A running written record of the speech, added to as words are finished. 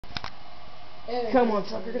Come on,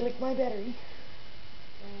 sucker, lick my battery.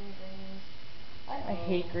 Green, greens. I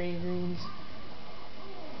hate green.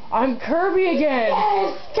 I'm Kirby again!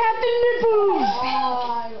 Yes! Captain Nipples!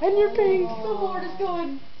 And you're pink! The Lord is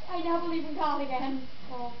good! I now believe in God again.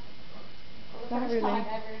 Oh. For the Not first really. time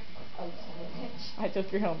ever. Oh, you son of a bitch. I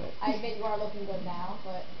took your helmet. I admit you are looking good now, but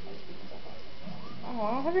I was speaking so fast. Oh,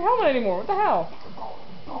 I don't have your helmet anymore. What the hell?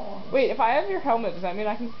 Wait, if I have your helmet, does that mean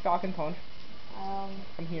I can Falcon Punch?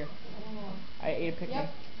 From here. I don't know. I ate a picnic. Yep.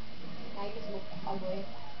 Now you just look ugly.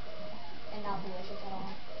 And not delicious at all.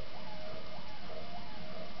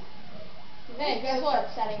 Hey, guess what?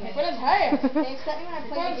 Upsetting me. What is hair? They upset me when I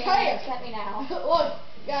played the game. They upset me now. Look,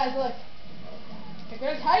 guys, look. Look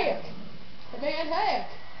at his hair. Look at his hair.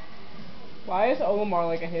 Why is Olimar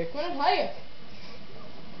like a hick? Look at his hair.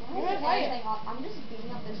 Why is anything off? I'm just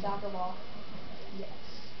beating up this soccer ball. Yes.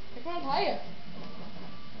 Look at his hair.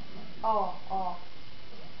 Oh.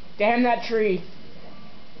 Damn that tree.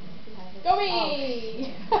 Go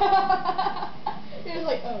me! You're just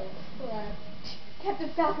like, oh, crap. Captain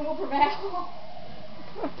Falcon will prevail.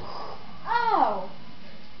 Oh!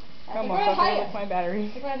 Come on, sucker, lick my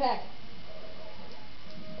battery. Take my attack.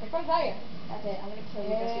 Take my attack. That's it. I'm gonna kill you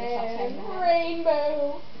just so you stop saying that.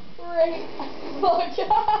 Rainbow. Look.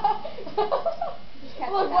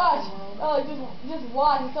 Look, watch. Oh, just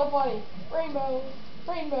watch. It's so funny. Rainbow.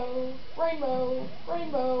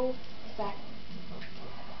 Back.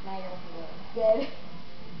 Now you're looking good. Dead.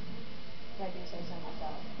 If I do say so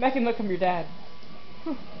myself. Megan, look, I'm your dad.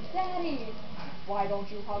 Daddy! Why don't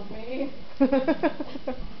you hug me? My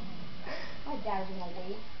dad was in a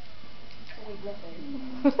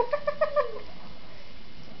weightlifting.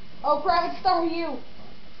 Oh crap, it's starting you!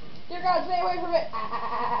 Dear God, stay away from it!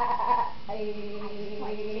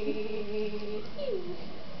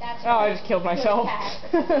 That's Oh, I just killed myself.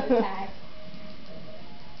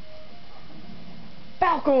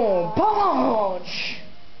 Falcon Punch!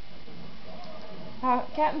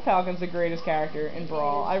 Captain Falcon's the greatest character in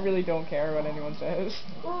Brawl. I really don't care what anyone says.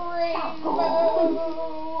 Rainbow!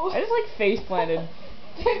 I just like face planted.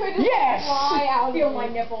 Yes! Fly out. Feel my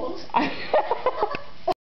nipples.